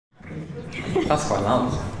That's quite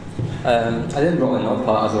loud. I didn't bring a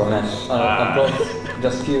notepad as Ramesh. I brought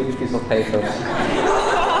just a few pieces of paper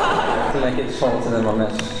to make it shorter than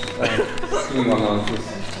Ramesh. Give me 1 moment, please.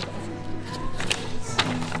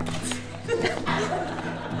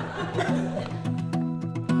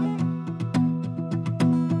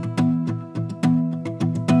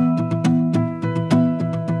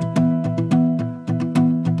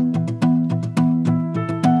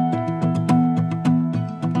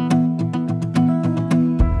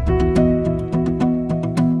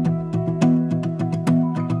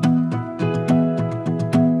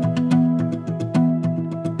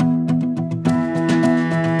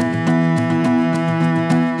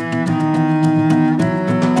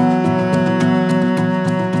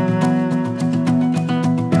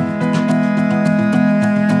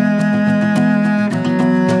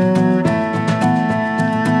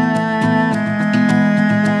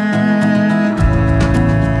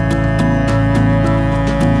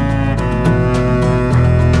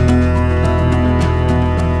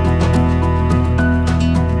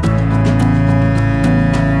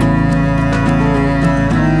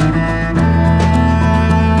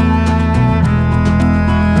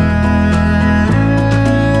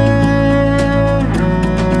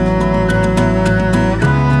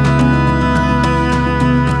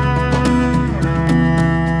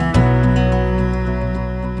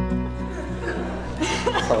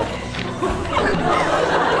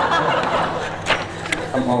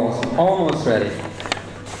 I'm almost ready.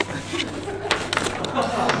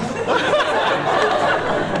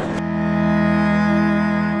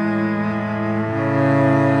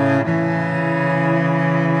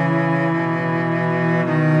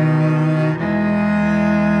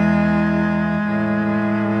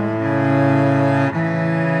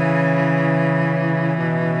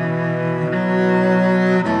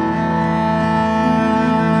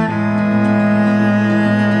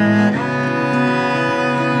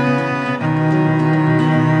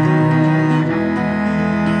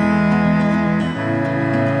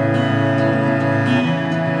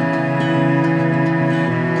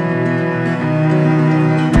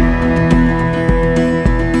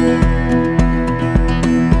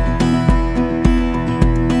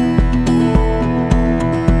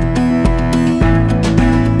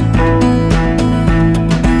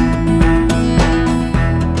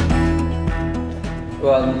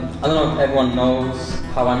 Well, I don't know if everyone knows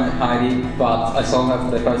how I met Heidi, but I saw her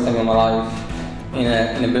for the first time in my life in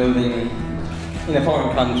a building, in a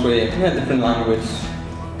foreign country, in a different language.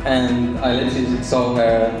 And I literally saw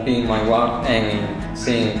her being my wife and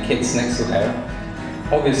seeing kids next to her.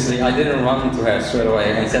 Obviously, I didn't run to her straight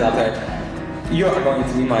away and said after her, "You are going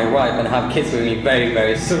to be my wife and have kids with me very,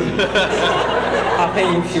 very soon." I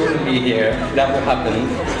think if she wouldn't be here, that would happen.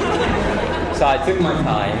 So I took my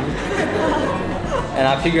time. And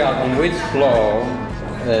I figured out on which floor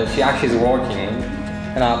she actually is working,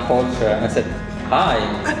 and I approached her and I said, "Hi,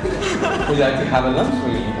 would you like to have a lunch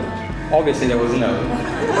with me?" Obviously there was no.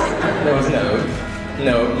 There was no,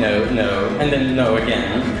 and then no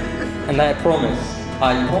again. And I promise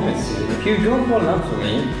you, if you go for lunch with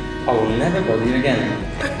me, I will never bother you again.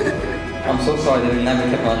 I'm so sorry that I never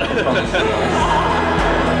kept my promise to you.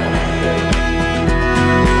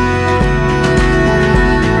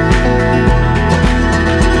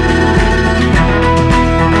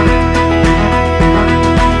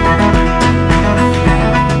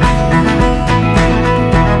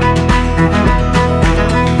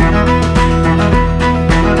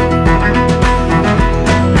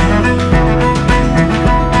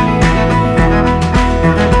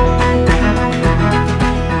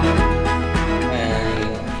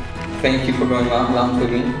 Thank you for going lunch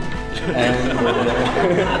with me,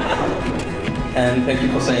 and thank you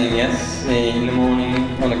for saying yes in the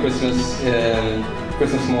morning on a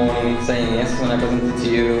Christmas morning, saying yes when I presented to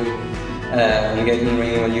you, engagement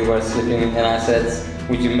ring when you were sleeping, and I said,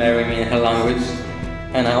 "Would you marry me?" in her language,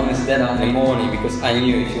 and I only said that in the morning because I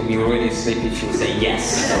knew if she would be really sleepy, she would say yes.